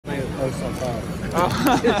post on top.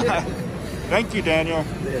 Thank you, Daniel.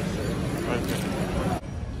 Yes, sir. Okay.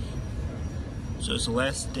 So it's the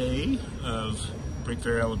last day of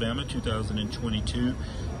BrickFair, Alabama, 2022.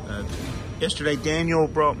 Yesterday, Daniel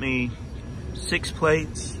brought me 6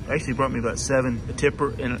 plates. Actually, brought me about 7, a tipper,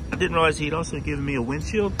 and I didn't realize he'd also given me a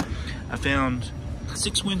windshield. I found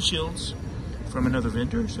 6 windshields from another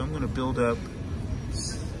vendor, so I'm going to build up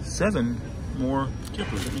 7 more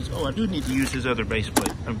tippers. That means, oh, I do need to use his other base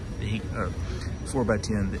plate,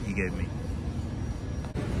 4x10 that he gave me.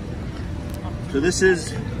 So this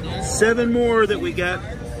is 7 more that we got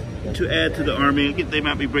to add to the army. Get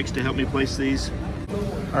TheyMightBeBricks to help me place these.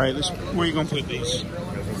 All right, where are you gonna put these?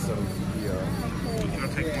 I'll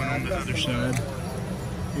take one on the other side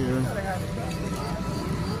here.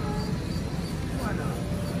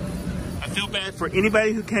 I feel bad for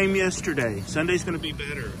anybody who came yesterday. Sunday's gonna be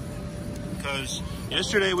better because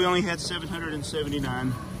yesterday we only had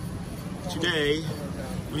 779. Today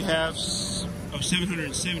we have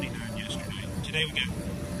 779 yesterday. Today we got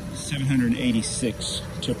 786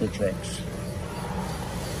 tipper trucks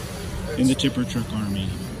in the tipper truck army.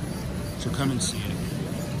 So come and see it.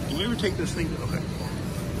 Did we ever take those things? Okay.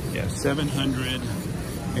 Yeah,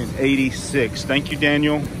 786. Thank you,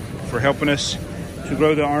 Daniel, for helping us to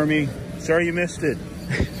grow the army. Sorry you missed it.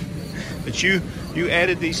 But you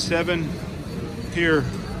added these 7 here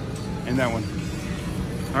and that one.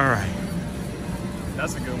 All right.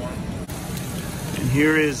 That's a good one. And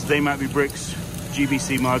here is TheyMightBeBricks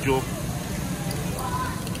GBC module.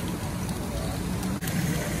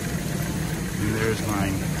 And there's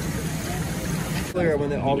mine. Clear when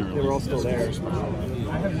they were all still there.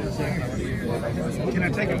 Can I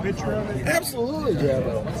take a picture of it? Absolutely,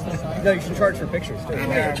 Jabba. No, you should charge for pictures too. I'm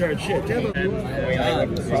not gonna charge shit, Jabba.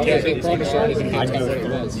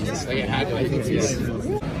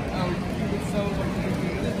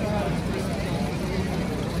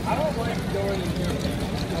 I don't like going in here.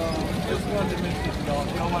 Just wanted to mention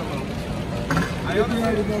y'all might vote. I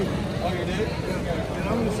already voted. Oh, you did? Okay. And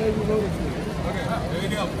I'm going to say you voted for me. Okay, there you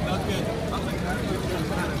go. That's good.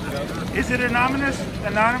 Is it anonymous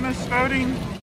voting?